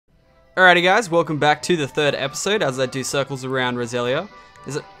Alrighty guys, welcome back to the third episode as I do circles around Roselia.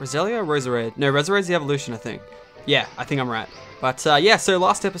 Is it Roselia or Roserade? No, Roserade's the evolution, I think. Yeah, I think I'm right. But yeah, so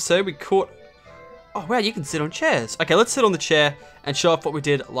last episode we caught... Oh wow, you can sit on chairs. Okay, let's sit on the chair and show off what we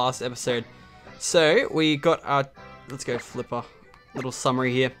did last episode. So, we got our... Let's go Flipper. Little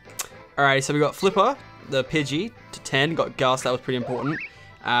summary here. Alrighty, so we got Flipper, the Pidgey, to 10. Got Gus, that was pretty important.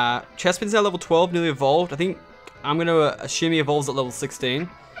 Chespin's now level 12, nearly evolved. I think I'm going to assume he evolves at level 16.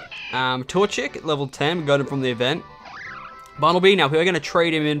 Torchic at level 10, we got him from the event. Bartleby, now we're going to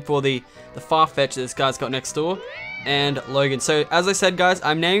trade him in for the Farfetch that this guy's got next door. And Logan. So, as I said guys,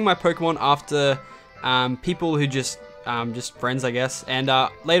 I'm naming my Pokemon after people who just friends, I guess. And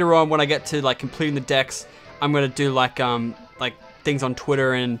later on, when I get to like completing the decks, I'm going to do like things on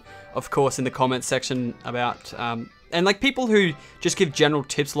Twitter and of course in the comments section about... and like people who just give general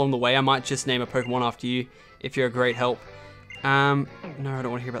tips along the way, I might just name a Pokemon after you if you're a great help. No, I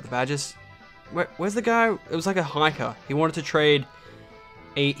don't want to hear about the badges. Where's the guy? It was like a hiker. He wanted to trade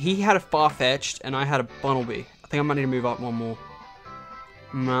he had a Farfetch'd and I had a Bunnelby. I think I might need to move up one more.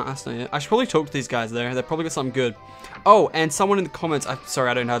 Nah, that's not it. I should probably talk to these guys there. They're probably got something good. Oh, and someone in the comments, sorry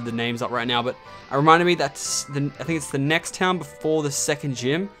I don't have the names up right now, but it reminded me that I think it's the next town before the second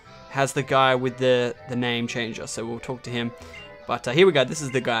gym has the guy with the name changer, so we'll talk to him. But here we go, this is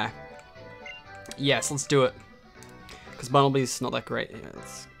the guy. Yes, let's do it. Because Bunnelby's not that great. Yeah,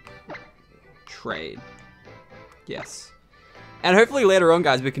 let's trade. Yes. And hopefully later on,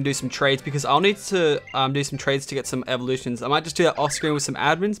 guys, we can do some trades, because I'll need to do some trades to get some evolutions. I might just do that off screen with some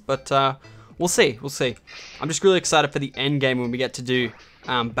admins, but we'll see. We'll see. I'm just really excited for the end game when we get to do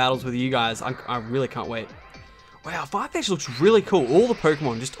battles with you guys. I really can't wait. Wow, Farfetch looks really cool. All the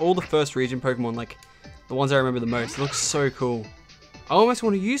Pokemon, just all the first region Pokemon, like the ones I remember the most. It looks so cool. I almost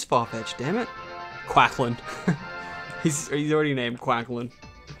want to use Farfetch, damn it. Quacklin. he's already named Quacklin.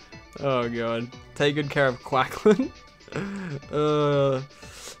 Oh god. Take good care of Quacklin. So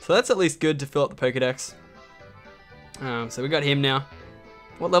that's at least good to fill up the Pokedex. So we got him now.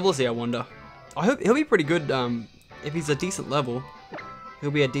 What level is he, I wonder? I hope he'll be pretty good. If he's a decent level,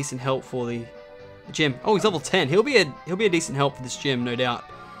 he'll be a decent help for the gym. Oh, he's level 10. He'll be a decent help for this gym, no doubt.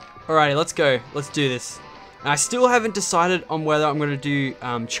 Alrighty, let's go. Let's do this. And I still haven't decided on whether I'm going to do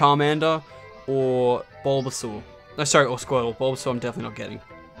Charmander or Bulbasaur. No, sorry, or Squirtle. Bulbasaur I'm definitely not getting.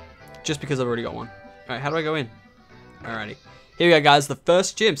 Just because I've already got one. Alright, how do I go in? Alrighty. Here we go, guys. The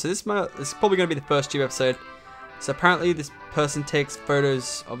first gym. So this is probably going to be the first gym episode. So apparently this person takes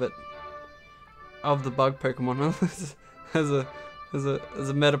photos of it. Of the bug Pokemon. There's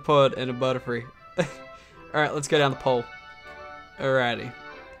a Metapod and a Butterfree. Alright, let's go down the pole. Alrighty.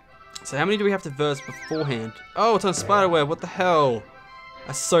 So how many do we have to verse beforehand? Oh, it's on Spiderweb. What the hell?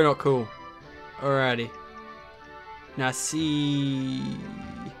 That's so not cool. Alrighty. Now see...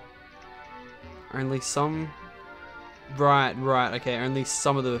 Only some... Right, okay. Only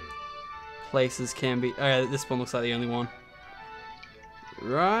some of the places can be... Oh yeah, this one looks like the only one.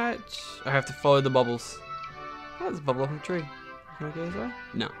 Right. I have to follow the bubbles. Oh, there's a bubble off the tree. Can I go this way?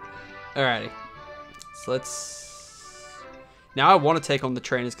 No. Alrighty. So let's... Now I want to take on the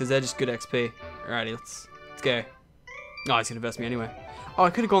trainers because they're just good XP. Alrighty, let's go. Oh, he's going to verse me anyway. Oh, I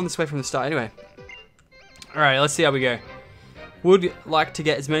could have gone this way from the start anyway. Alright, let's see how we go. Would like to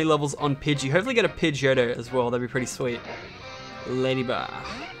get as many levels on Pidgey. Hopefully get a Pidgeotto as well. That'd be pretty sweet. Ladybug.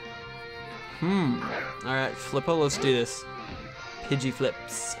 Alright, Flipper, let's do this. Pidgey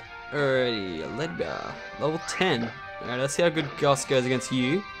flips. Alrighty, Ladybug. Level 10. Alright, let's see how good Gus goes against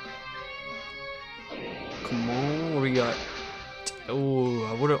you. Come on, what do we got? Oh,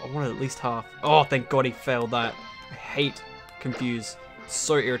 I wanted at least half. Oh, thank God he failed that. I hate Confuse. It's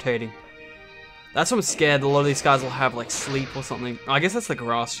so irritating. That's why I'm scared a lot of these guys will have like sleep or something. I guess that's the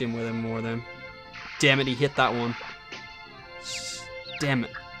grass gym where there are more of them. Damn it, he hit that one. Damn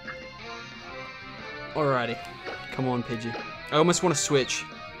it. Alrighty. Come on, Pidgey. I almost want to switch.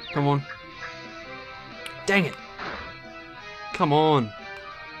 Come on. Dang it. Come on.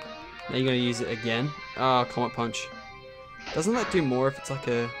 Now you're going to use it again. Oh, Comet Punch. Doesn't that do more if it's like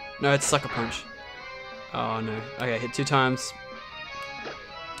a... No, it's Sucker Punch. Oh, no. Okay, hit 2 times.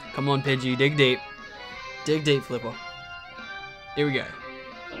 Come on, Pidgey. Dig deep. Dig deep, Flipper. Here we go.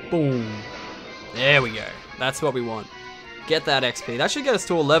 Boom. There we go. That's what we want. Get that XP. That should get us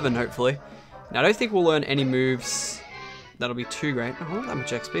to 11, hopefully. Now, I don't think we'll learn any moves that'll be too great. Oh, not that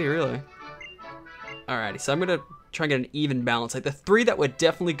much XP, really. Alrighty, so I'm going to try and get an even balance. Like, the 3 that we're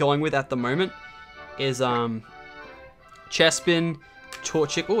definitely going with at the moment is, Chespin,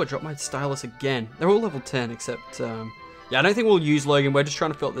 Torchic. Oh, I dropped my Stylus again. They're all level 10, except, yeah, I don't think we'll use Logan. We're just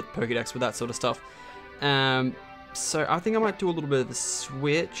trying to fill up the Pokedex with that sort of stuff. So I think I might do a little bit of the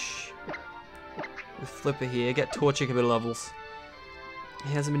switch with Flipper here. Get Torchic a bit of levels.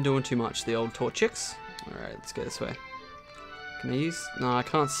 He hasn't been doing too much, the old Torchics. Alright, let's go this way. Can I use... No, I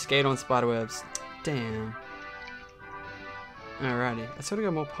can't skate on spiderwebs. Damn. Alrighty. I sort of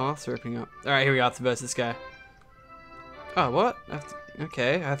got more paths opening up. Alright, here we go. I have to verse this guy. Oh, what?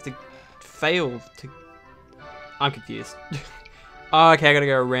 Okay, I have to fail to... I'm confused. Oh, okay, I gotta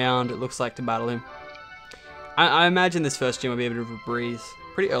go around, it looks like, to battle him. I imagine this first gym will be a bit of a breeze.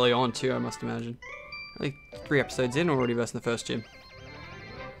 Pretty early on, too, I must imagine. Only 3 episodes in, already versing the first gym.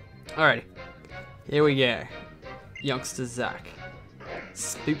 Alrighty. Here we go. Youngster Zach.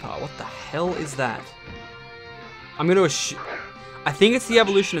 Spooper, what the hell is that? I'm gonna assume... I think it's the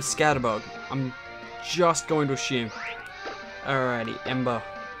evolution of Scatterbug. I'm just going to assume. Alrighty, Ember.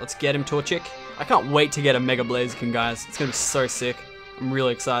 Let's get him, Torchic. I can't wait to get a Mega Blaziken, guys. It's gonna be so sick. I'm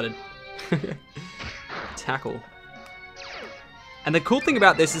really excited. Tackle. And the cool thing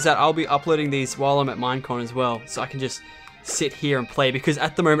about this is that I'll be uploading these while I'm at Minecon as well, so I can just sit here and play, because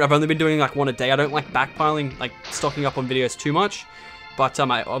at the moment I've only been doing like 1 a day. I don't like backpiling, like stocking up on videos too much, but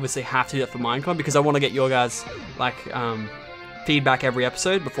I obviously have to do that for Minecon because I want to get your guys like feedback every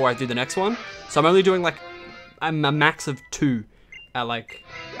episode before I do the next one. So I'm only doing like a max of 2 at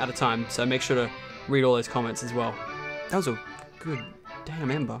a time, so make sure to read all those comments as well. That was a good damn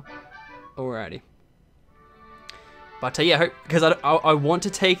Ember. Alrighty. But yeah, because I want to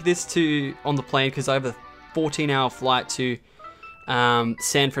take this on the plane, because I have a 14-hour flight to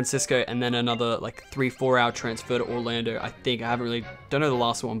San Francisco and then another like 3-4 hour transfer to Orlando. I think I don't know the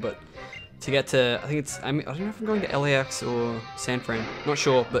last one, but to get to, I don't know if I'm going to LAX or San Fran, not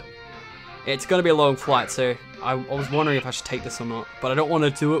sure, but it's gonna be a long flight, so I was wondering if I should take this or not, but I don't want to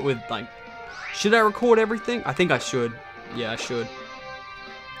do it with like, should I record everything? I think I should. Yeah, I should,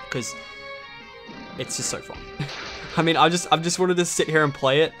 because it's just so fun. I mean, I've just wanted to sit here and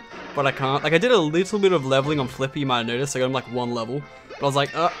play it, but I can't. Like, I did a little bit of leveling on Flipper, you might have noticed. I got him like 1 level, but I was like,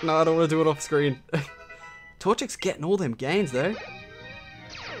 oh, no, I don't want to do it off screen. Torchic's getting all them gains though.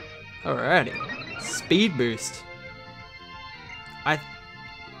 Alrighty, speed boost. I'm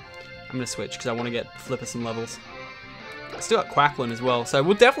gonna switch because I want to get Flipper some levels. I still got Quacklin as well, so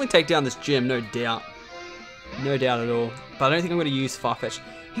we'll definitely take down this gym, no doubt. No doubt at all. But I don't think I'm gonna use Farfetch.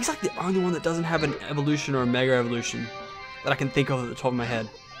 He's like the only one that doesn't have an evolution or a mega evolution that I can think of at the top of my head.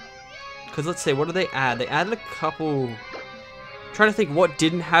 Because let's see, what did they add? They added a couple... I'm trying to think what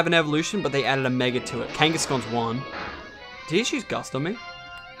didn't have an evolution, but they added a mega to it. Kangaskhan's 1. Did he just use Gust on me?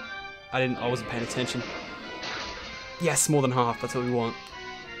 I wasn't paying attention. Yes, more than half, that's what we want.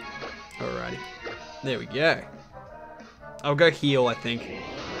 Alrighty. There we go. I'll go heal, I think,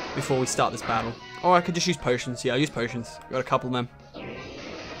 before we start this battle. Oh, I could just use potions. Yeah, I'll use potions. Got a couple of them.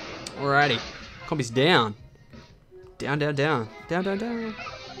 Alrighty. Combi's down. Down, down, down. Down, down, down.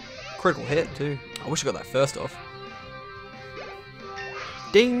 Critical hit, too. I wish I got that first off.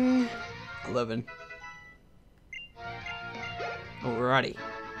 Ding! 11. Alrighty.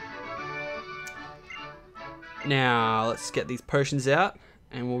 Now, let's get these potions out,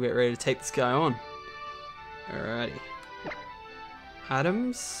 and we'll get ready to take this guy on. Alrighty.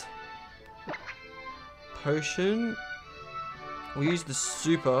 Items. Potion. We'll use the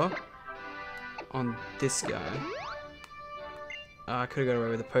super on this guy. I could have got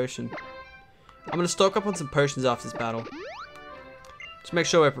away with a potion. I'm going to stock up on some potions after this battle. Just make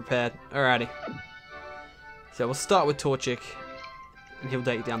sure we're prepared. Alrighty. So we'll start with Torchic, and he'll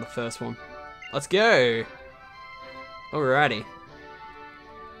take down the first one. Let's go! Alrighty.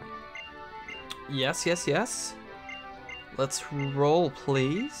 Yes, yes, yes. Let's roll,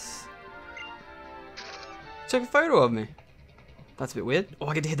 please. Take a photo of me. That's a bit weird. Oh,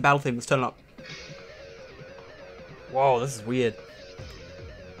 I get to hear the battle theme. Let's turn it up. Whoa, this is weird.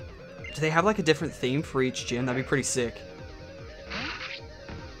 Do they have like a different theme for each gym? That'd be pretty sick.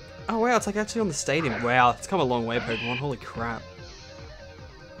 Oh wow, it's like actually on the stadium. Wow, it's come a long way, Pokemon. Holy crap.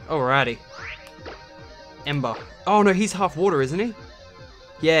 Alrighty. Ember. Oh no, he's half water, isn't he?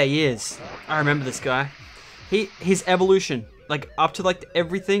 Yeah, he is. I remember this guy. His evolution, like up to like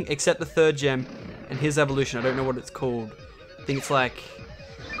everything except the 3rd gem and his evolution. I don't know what it's called. I think it's like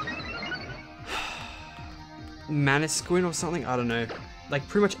Manisquin or something. I don't know. Like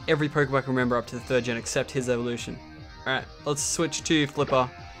pretty much every Pokemon I can remember up to the 3rd gen except his evolution. Alright, let's switch to Flipper.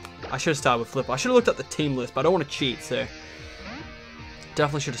 I should have started with Flipper. I should have looked at the team list, but I don't want to cheat, so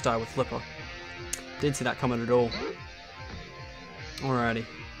definitely should have started with Flipper. Didn't see that coming at all. Alrighty.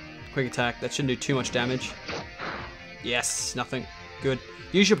 Quick attack. That shouldn't do too much damage. Yes, nothing. Good.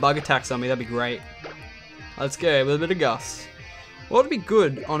 Use your bug attacks on me. That'd be great. Let's go with a bit of Gust. What would be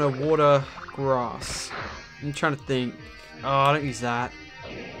good on a water grass? I'm trying to think. Oh, don't use that.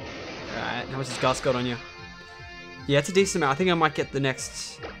 Alright, how much has Gus got on you? Yeah, it's a decent amount. I think I might get the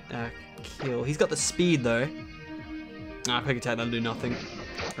next kill. He's got the speed though. Ah, quick attack, that'll do nothing.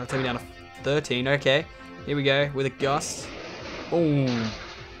 That'll take me down to 13. Okay, here we go with a gust. Boom.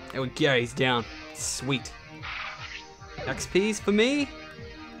 There we go, he's down. Sweet. XP's for me.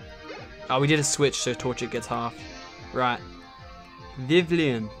 Oh, we did a switch, so Torchic gets half. Right.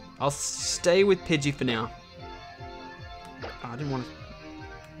 Vivlian. I'll stay with Pidgey for now. Oh, I didn't want to...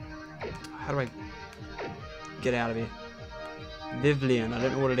 How do I get out of here? Vivlian. I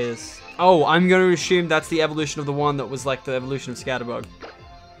don't know what it is. Oh, I'm going to assume that's the evolution of the one that was like the evolution of Scatterbug.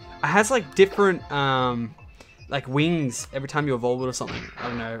 It has like different like wings every time you evolve it or something. I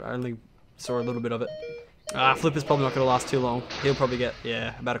don't know. I only saw a little bit of it. Flipper's probably not going to last too long. He'll probably get,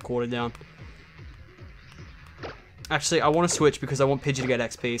 yeah, about a quarter down. Actually, I want to switch because I want Pidgey to get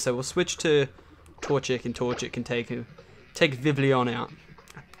XP. So we'll switch to Torchic, and Torchic can take Vivlion out.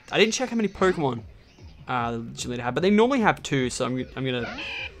 I didn't check how many Pokemon Legion Leader have, but they normally have 2, so I'm going to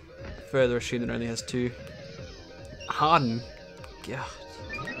further assume that it only has 2. Harden. God.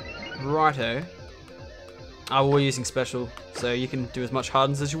 Righto. We're using special, so you can do as much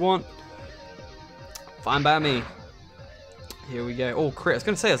Hardens as you want. Fine by me. Here we go. Oh, crit. I was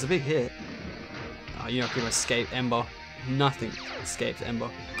going to say, that's a big hit. Oh, you're not going to escape Ember. Nothing escapes Ember.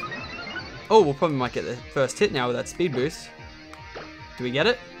 Oh, we'll probably might get the first hit now with that speed boost. Do we get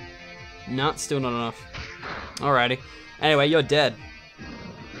it? No, still not enough. Alrighty. Anyway, you're dead.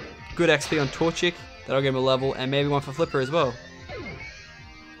 Good XP on Torchic. That'll give him a level, and maybe one for Flipper as well.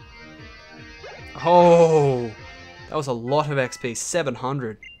 Oh, that was a lot of XP.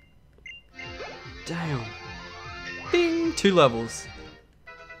 700. Damn. Bing! 2 levels.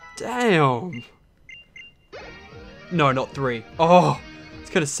 Damn. No, not 3. Oh, I was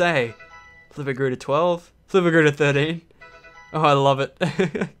gonna say. Flipper grew to 12. Flipper grew to 13. Oh, I love it.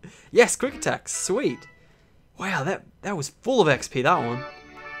 Yes, quick attack. Sweet. Wow, that was full of XP, that one.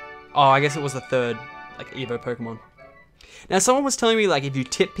 Oh, I guess it was the third, like, Evo Pokemon. Now, someone was telling me, like, if you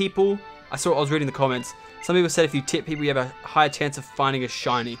tip people, I was reading the comments, some people said if you tip people, you have a higher chance of finding a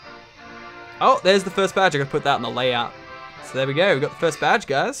shiny. Oh, there's the first badge. I gotta put that in the layout. So there we go. We got the first badge,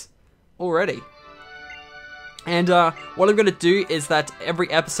 guys. Already. And what I'm gonna do is that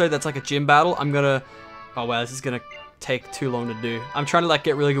every episode that's like a gym battle, I'm gonna... Oh wow, this is gonna take too long to do. I'm trying to like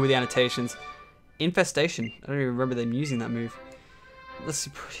get really good with the annotations. Infestation. I don't even remember them using that move. Let's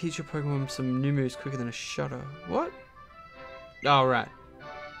teach your Pokemon some new moves quicker than a shutter. What? Oh, right.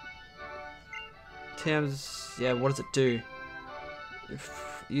 Terms... Yeah, what does it do?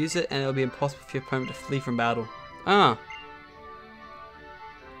 Use it and it'll be impossible for your opponent to flee from battle. Ah.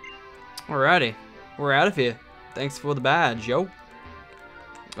 Alrighty. We're out of here. Thanks for the badge, yo.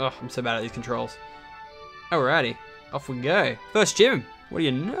 Oh, I'm so bad at these controls. Alrighty. Off we go. First gym. What do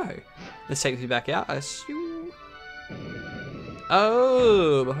you know? Let's take you back out. I assume.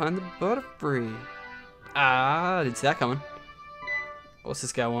 Oh, behind the Butterfree. Ah, didn't see that coming. What's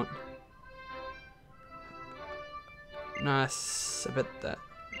this guy want? Nice. I bet that.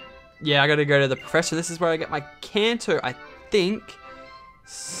 Yeah, I gotta go to the professor. This is where I get my Kanto, I think.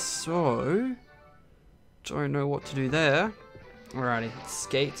 So, don't know what to do there. Alrighty,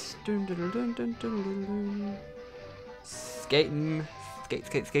 skates. Skating. Skate,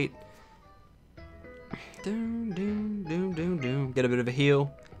 skate, skate. Get a bit of a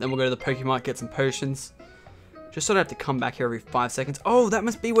heal. Then we'll go to the Pokemon, get some potions. Just so I don't have to come back here every 5 seconds. Oh, that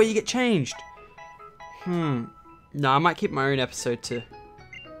must be where you get changed. No, I might keep my own episode to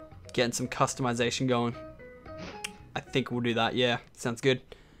getting some customization going. I think we'll do that, yeah. Sounds good.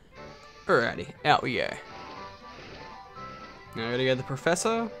 Alrighty, out we go. Now I gotta go to the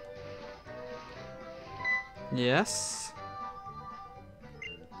professor. Yes.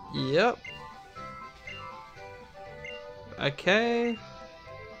 Yep. Okay.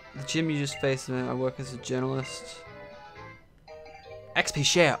 The gym you just faced, I work as a journalist. XP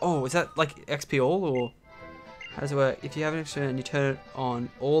share. Oh, is that like XP all or how does it work? If you have an extra and you turn it on,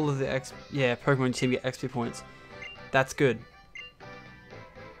 all of the Pokemon in your team get XP points. That's good.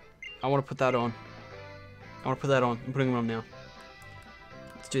 I want to put that on. I'm putting them on now.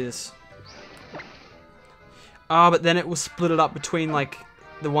 Let's do this. But then it will split it up between like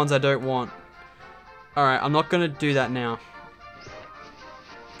the ones I don't want. Alright, I'm not gonna do that now.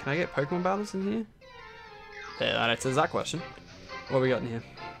 Can I get Pokemon battles in here? Yeah, that answers that question. What have we got in here?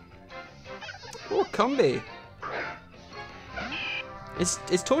 Oh, Combi. Is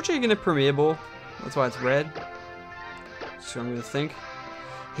Torchic gonna Premier Ball? That's why it's red. Just what I'm gonna think.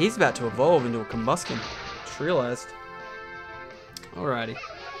 He's about to evolve into a Combuskin. Just realized. Alrighty.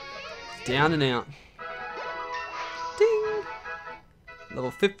 Down and out.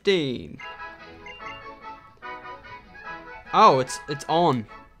 Level 15. Oh, it's on.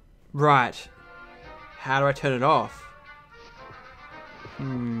 Right. How do I turn it off?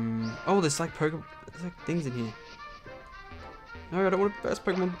 Oh, there's like things in here. No, I don't want to burst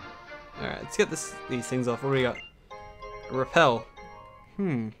Pokemon. Alright, let's get these things off. What do we got? A repel.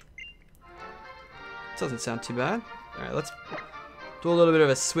 Doesn't sound too bad. Alright, let's do a little bit of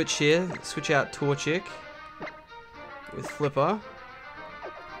a switch here. Switch out Torchic with Flipper.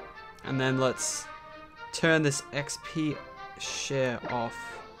 And then let's turn this XP share off.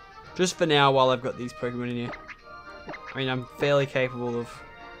 Just for now while I've got these Pokemon in here. I mean, I'm fairly capable of...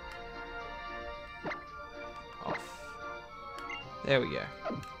 off. There we go.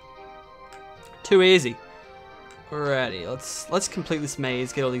 Too easy. Alrighty, let's complete this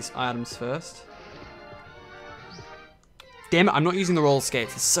maze, get all these items first. Damn it, I'm not using the roller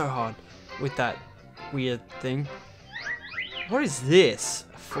skates. It's so hard with that weird thing. What is this?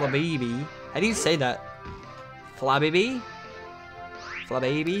 Flababy? How do you say that? Flababy?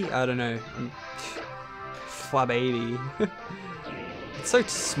 Flababy? I don't know. Flababy. It's so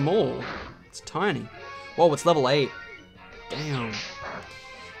small. It's tiny. Whoa, it's level 8. Damn.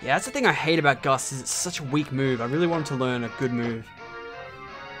 Yeah, that's the thing I hate about Gus, is it's such a weak move. I really wanted to learn a good move.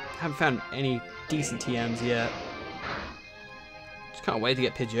 I haven't found any decent TMs yet. Just can't wait to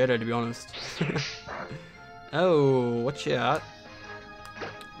get Pidgeotto, to be honest. Oh, watch out.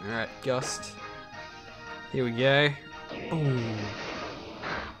 Alright, Gust. Here we go. Boom.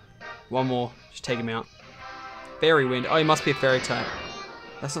 One more. Just take him out. Fairy Wind. Oh, he must be a fairy type.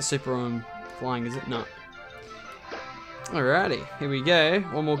 That's not super flying, is it? No. Alrighty. Here we go.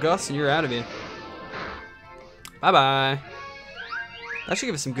 One more Gust and you're out of here. Bye-bye. That should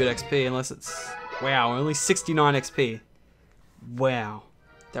give us some good XP, unless it's... Wow, only 69 XP. Wow.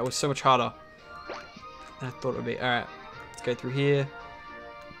 That was so much harder than I thought it would be. Alright. Let's go through here.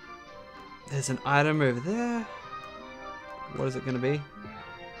 There's an item over there. What is it going to be?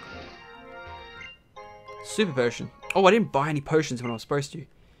 Super potion. Oh, I didn't buy any potions when I was supposed to.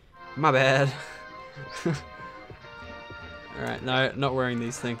 My bad. Alright, no, not wearing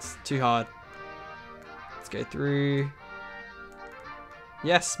these things. Too hard. Let's go through.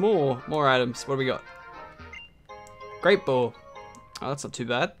 Yes, more items. What do we got? Great Ball. Oh, that's not too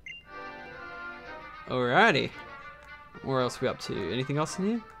bad. Alrighty. Where else are we up to? Anything else in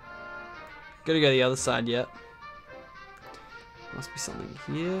here? Gotta go to the other side yet. Must be something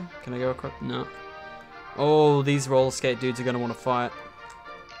here. Can I go across? No. Oh, these roller skate dudes are gonna want to fight.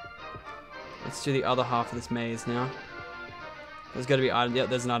 Let's do the other half of this maze now. There's gotta be an item. Yep,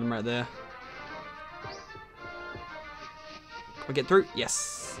 there's an item right there. Can we get through?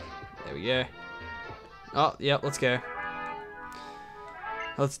 Yes. There we go. Oh, yep, let's go.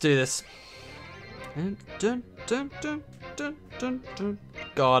 Let's do this. Dun, dun, dun, dun, dun, dun, dun.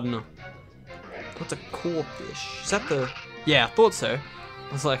 Gardener. What's a corfish? Is that the... Yeah, I thought so.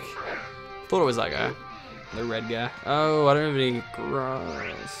 I was like... thought it was like the red guy. Oh, I don't have any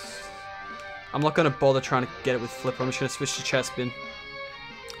grass. I'm not going to bother trying to get it with Flipper. I'm just going to switch to Chespin.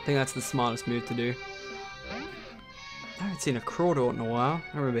 I think that's the smartest move to do. I haven't seen a Crawdor in a while.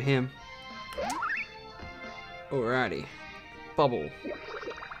 I remember him. Alrighty. Bubble.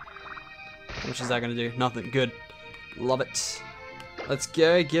 How much is that going to do? Nothing. Good. Love it. Let's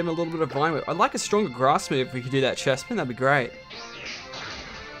go. Give him a little bit of Vine Whip. I'd like a stronger grass move if we could do that Chespin. That'd be great.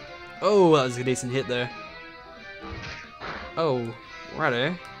 Oh, that was a decent hit there. Oh,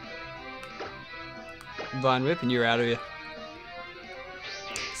 righto. Vine Whip and you're out of here.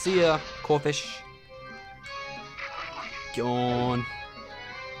 See ya, Corfish. Gone.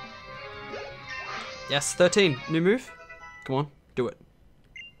 Yes, 13. New move. Come on, do it.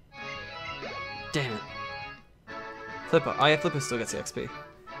 Damn it. Flipper. Oh yeah, Flipper still gets the XP.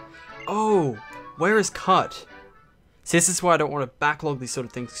 Oh, where is Cut? See, this is why I don't want to backlog these sort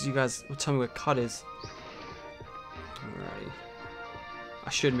of things, because you guys will tell me where Cut is. Alrighty. I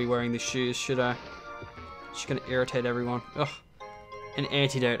shouldn't be wearing these shoes, should I? Just gonna irritate everyone. Ugh. An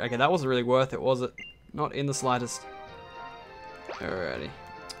antidote. Okay, that wasn't really worth it, was it? Not in the slightest. Alrighty.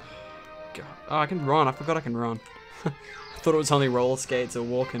 God. Oh, I can run. I forgot I can run. I thought it was only roller skates or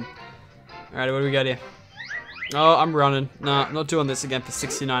walking. Alrighty, what do we got here? Oh, I'm running. Nah, I'm not doing this again for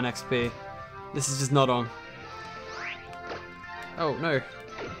 69 XP. This is just not on. Oh, no.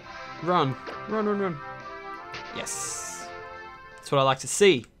 Run. Run, run, run. Yes. That's what I like to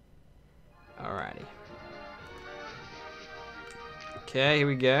see. Alrighty. Okay, here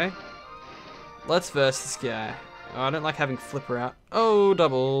we go. Let's verse this guy. Oh, I don't like having Flipper out. Oh,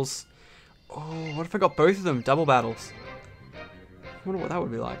 doubles. Oh, what if I got both of them? Double battles. I wonder what that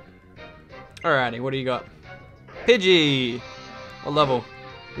would be like. Alrighty, what do you got? Pidgey! What level?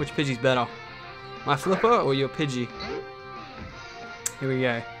 Which Pidgey's better? My Flipper or your Pidgey? Here we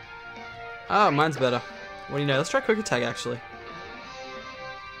go. Oh, mine's better. What do you know? Let's try Quick Attack, actually.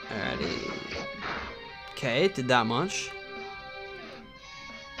 Alrighty. Okay, it did that much.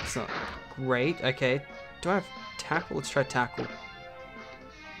 It's not great. Okay. Do I have Tackle? Let's try Tackle.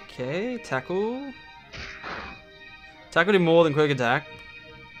 Okay, Tackle. Tackle did more than Quick Attack.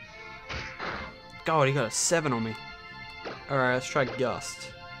 God, he got a 7 on me. Alright, let's try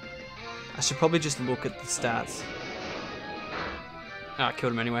Gust. I should probably just look at the stats. Oh, I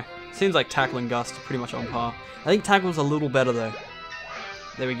killed him anyway. Seems like Tackle and Gust are pretty much on par. I think Tackle's a little better though.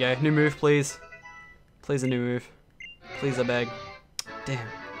 There we go. New move, please. Please a new move. Please, I beg. Damn.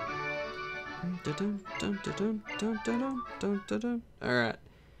 Alright.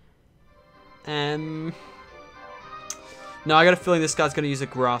 No, I got a feeling this guy's gonna use a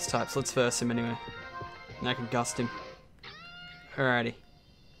grass type, so let's verse him anyway. And I can gust him. Alrighty.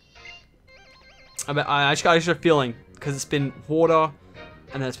 I just got a feeling, because it's been water,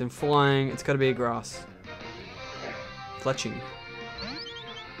 and then it's been flying, it's gotta be a grass. Fletching.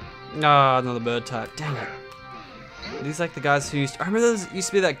 Ah, another bird type. Dang it. These like the guys who used to, I remember there used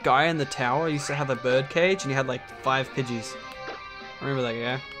to be that guy in the tower who used to have a bird cage, and he had like 5 Pidgeys. I remember that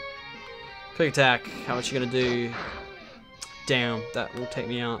guy. Quick Attack. How much you gonna do? Damn, that will take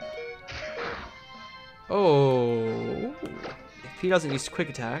me out. Oh. If he doesn't use Quick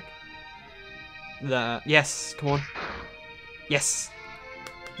Attack. Yes, come on. Yes.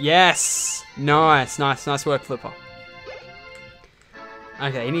 Yes! Nice, nice, nice work, Flipper.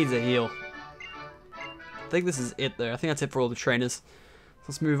 Okay, he needs a heal. I think this is it though. I think that's it for all the trainers.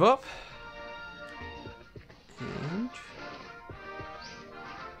 Let's move up. And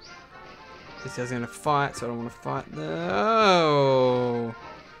this guy's gonna fight, so I don't want to fight. Oh.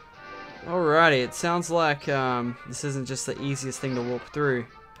 Alrighty, it sounds like this isn't just the easiest thing to walk through.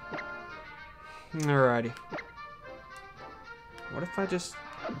 Alrighty. What if I just...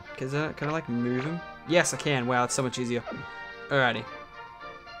 Can I like move him? Yes, I can. Wow, it's so much easier. Alrighty.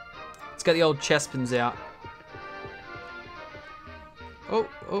 Let's get the old chest pins out. Oh,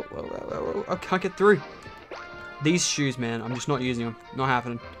 I can't get through. These shoes, man, I'm just not using them. Not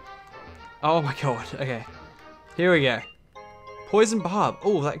happening. Oh my god, okay. Here we go. Poison Barb.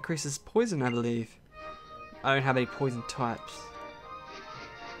 Oh, that increases poison, I believe. I don't have any poison types.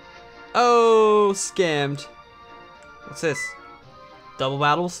 Oh, scammed. What's this? Double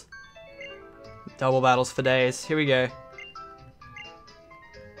battles? Double battles for days. Here we go.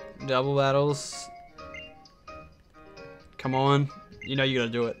 Double battles. Come on. You know you're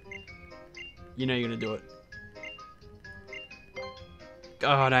gonna do it. You know you're gonna do it.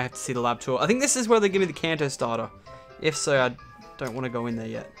 Oh, and I have to see the lab tour. I think this is where they give me the Kanto starter. If so, I don't want to go in there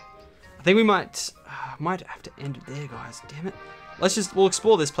yet. I think we might have to end it there, guys. Damn it. We'll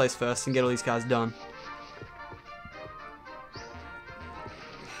explore this place first and get all these guys done.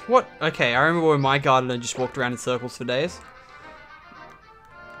 What? Okay, I remember when my gardener just walked around in circles for days.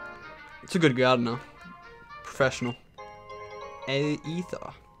 It's a good gardener. Professional.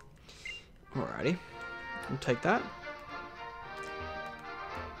 Ether. Alrighty. We'll take that.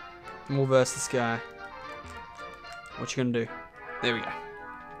 And we'll verse this guy. What you gonna do? There we go.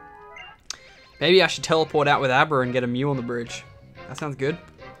 Maybe I should teleport out with Abra and get a Mew on the bridge. That sounds good.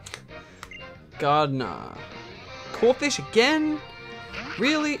 Gardener. Corfish again?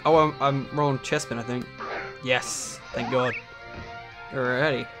 Really? Oh, I'm rolling Chespin, I think. Yes. Thank God.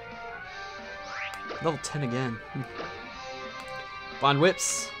 Alrighty. Level 10 again. Find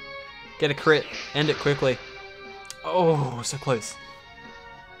whips. Get a crit. End it quickly. Oh, so close.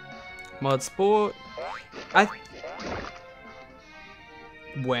 Mod Sport.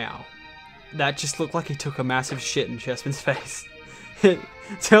 Wow. That just looked like he took a massive shit in Chespin's face.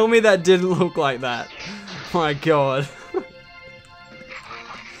 Tell me that didn't look like that. My God.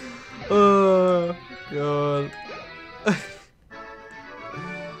 Oh, God.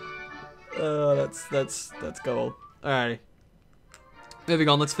 Oh, that's gold. Alrighty. Moving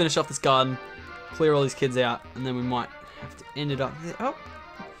on, let's finish off this garden. Clear all these kids out, and then we might have to end it up there. Oh.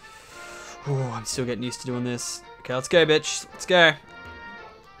 Oh, I'm still getting used to doing this. Okay, let's go, bitch. Let's go.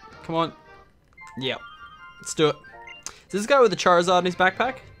 Come on. Yep. Let's do it. Is this guy with the Charizard in his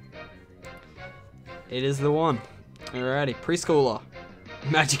backpack? It is the one. Alrighty, preschooler.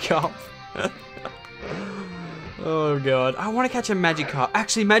 Magikarp. Oh god. I want to catch a Magikarp.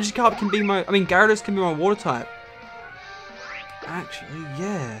 Actually, Magikarp can be my... I mean, Gyarados can be my water type. Actually,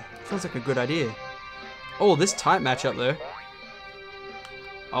 yeah. Sounds like a good idea. Oh, this type matchup though.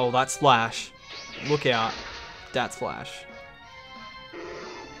 Oh, that Splash. Look out. That Splash.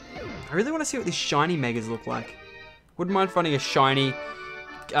 I really want to see what these shiny Megas look like. Wouldn't mind finding a shiny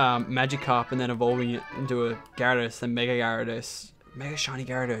Magikarp and then evolving it into a Gyarados, then Mega Gyarados. Mega Shiny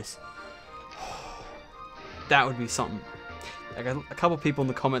Gyarados. That would be something. Like a couple people in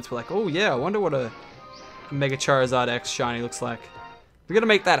the comments were like, oh yeah, I wonder what a Mega Charizard X Shiny looks like. We're gonna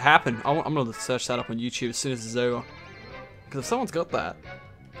make that happen. I'm gonna search that up on YouTube as soon as it's over. Because if someone's got that,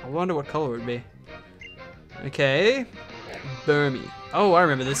 I wonder what color it would be. Okay. Burmy. Oh, I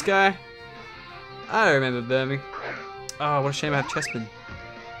remember this guy. I remember Burmy. Oh, what a shame I have Chespin.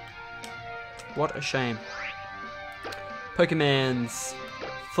 What a shame. Pokemans.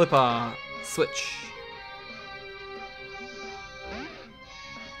 Flipper. Switch.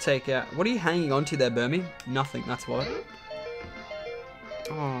 Take out. What are you hanging on to there, Burmy? Nothing, that's what.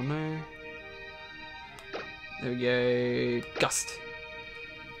 Oh no. There we go. Gust.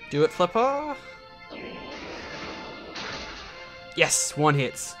 Do it, Flipper. Yes, one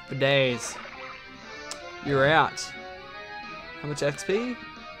hits for days. You're out. How much XP?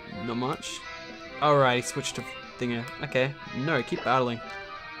 Not much. Alright, switch to thinger. Okay. No, keep battling.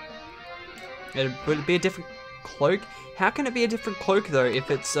 Would it be a different cloak? How can it be a different cloak though if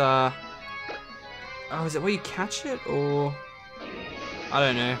it's oh, is it where you catch it or I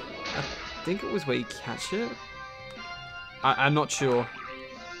don't know. I think it was where you catch it. I'm not sure.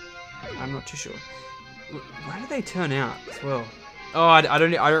 I'm not too sure. Why do they turn out as well? Oh, I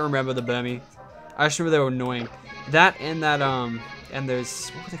don't remember the Burmy. I just remember they were annoying. That and that and those,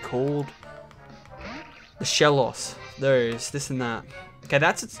 what were they called? The Shellos. Those, this and that. Okay,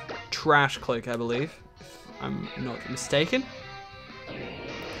 that's its trash cloak, I believe. If I'm not mistaken.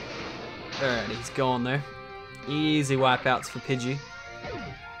 Alright, he's gone though. Easy wipeouts for Pidgey.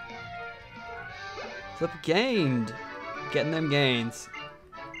 Flip gained. Getting them gains.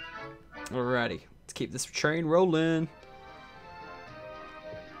 Alrighty. Let's keep this train rolling.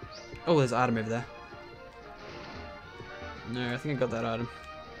 Oh, there's an item over there. No, I think I got that item.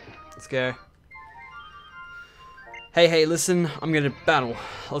 Let's go. Hey, listen. I'm gonna battle.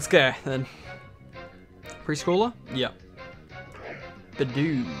 Let's go, then. Preschooler? Yep.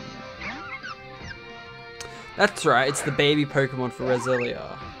 Badoo. That's right, it's the baby Pokemon for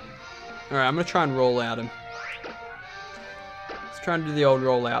Roselia. Alright, I'm gonna try and roll out him. Let's try and do the old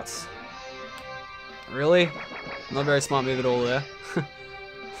rollouts. Really? Not a very smart move at all there.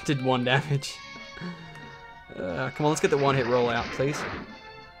 Did 1 damage. Come on, let's get the 1-hit rollout, please.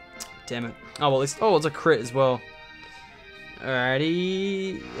 Damn it. Oh, well, at least, oh, it's a crit as well.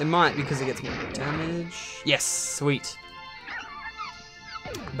 Alrighty. It might because it gets more damage. Yes, sweet.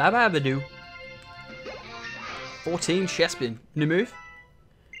 Bye-bye, Badoo. 14 Chespin. New move?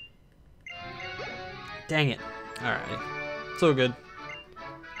 Dang it. Alright. It's all good.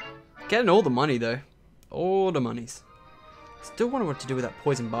 Getting all the money, though. All the monies. Still wonder what to do with that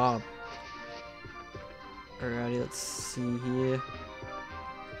poison barb. Alrighty, let's see here.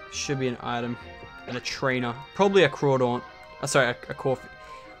 Should be an item. And a trainer. Probably a Crawdaunt. Oh, sorry, a Corphish.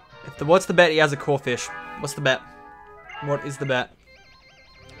 What's the bet? He has a Corphish. What's the bet? What is the bet?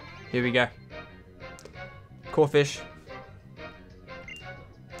 Here we go. Corphish.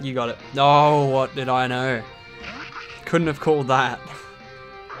 You got it. Oh, what did I know? Couldn't have called that.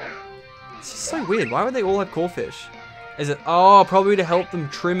 It's just so weird. Why would they all have Corphish? Is it? Oh, probably to help them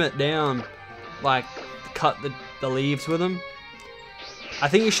trim it down. Like, cut the leaves with them. I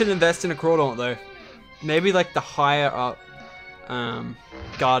think you should invest in a Crawdaunt, though. Maybe, like, the higher up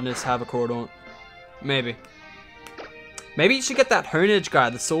gardeners have a Crawdaunt. Maybe. Maybe you should get that Honedge guy,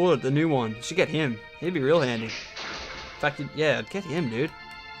 the sword, the new one. You should get him. He'd be real handy. In fact, yeah, get him, dude.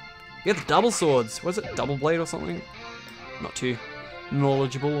 Get the double swords. Was it double blade or something? Not too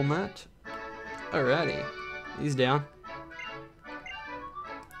knowledgeable on that. Alrighty. He's down.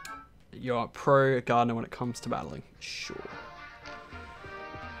 You're a pro gardener when it comes to battling. Sure.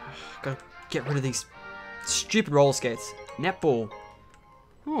 Gotta get rid of these stupid roller skates. Netball.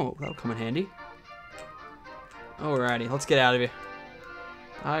 Oh, that'll come in handy. Alrighty, let's get out of here.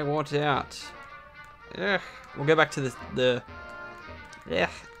 I want out. Ugh. We'll go back to the yeah.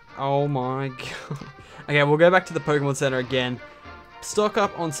 Oh my god. Okay, we'll go back to the Pokemon Center again. Stock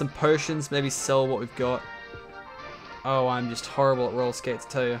up on some potions, maybe sell what we've got. Oh, I'm just horrible at roller skates, I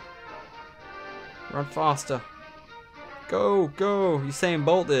tell you. Run faster. Go, go. Usain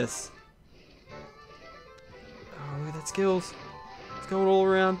Bolt this. Oh, look at that skills. It's going all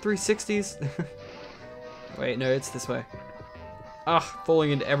around 360s. Wait, no, it's this way. Ah,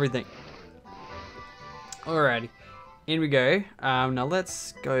 falling into everything. Alrighty. In we go. Now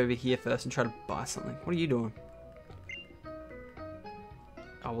let's go over here first and try to buy something. What are you doing?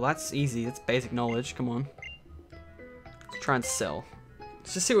 Oh, well that's easy. That's basic knowledge. Come on. Let's try and sell.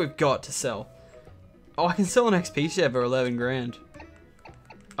 Let's just see what we've got to sell. Oh, I can sell an XP share for 11 grand.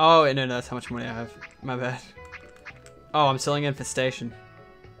 Oh, no, that's how much money I have. My bad. Oh, I'm selling infestation.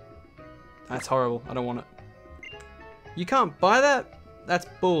 That's horrible. I don't want it. You can't buy that? That's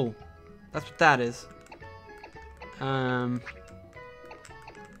bull. That's what that is. Oh,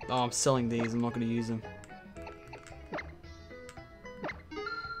 I'm selling these. I'm not going to use them.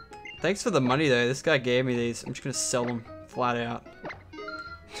 Thanks for the money, though. This guy gave me these. I'm just going to sell them flat out.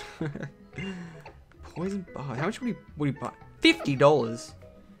 Poison bar. How much would he buy? $50.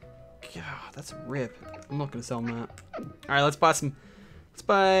 God, that's a rip. I'm not going to sell them that. Alright, let's buy some.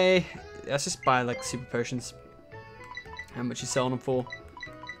 Let's just buy like super potions. How much you selling them for?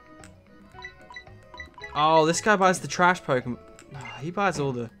 Oh, this guy buys the trash Pokemon. Oh, he buys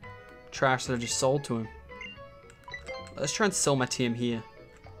all the trash that are just sold to him. Let's try and sell my TM here.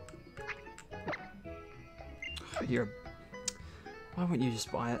 Oh, why won't you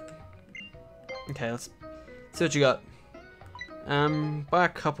just buy it? Okay, let's see what you got. Buy a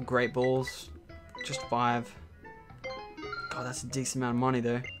couple Great Balls. Just 5. God, that's a decent amount of money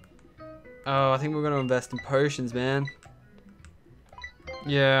though. Oh, I think we're going to invest in potions, man.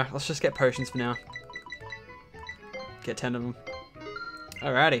 Yeah, let's just get potions for now. Get 10 of them.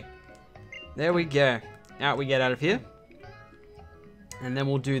 Alrighty. There we go. Out we get out of here. And then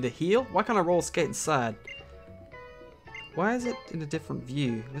we'll do the heal. Why can't I roll skate inside? Why is it in a different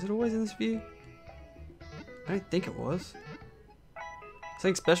view? Was it always in this view? I don't think it was.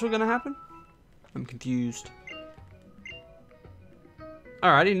 Something special gonna happen? I'm confused.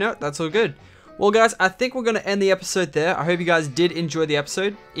 Alrighty, no, that's all good. Well, guys, I think we're going to end the episode there. I hope you guys did enjoy the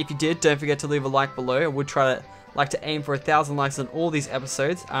episode. If you did, don't forget to leave a like below. I would like to aim for 1,000 likes on all these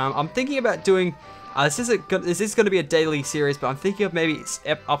episodes. I'm thinking about doing... this is going to be a daily series, but I'm thinking of maybe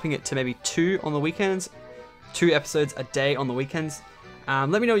upping it to maybe 2 on the weekends. 2 episodes a day on the weekends. Let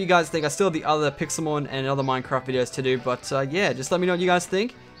me know what you guys think. I still have the other Pixelmon and other Minecraft videos to do, but yeah, just let me know what you guys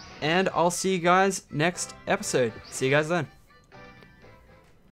think. And I'll see you guys next episode. See you guys then.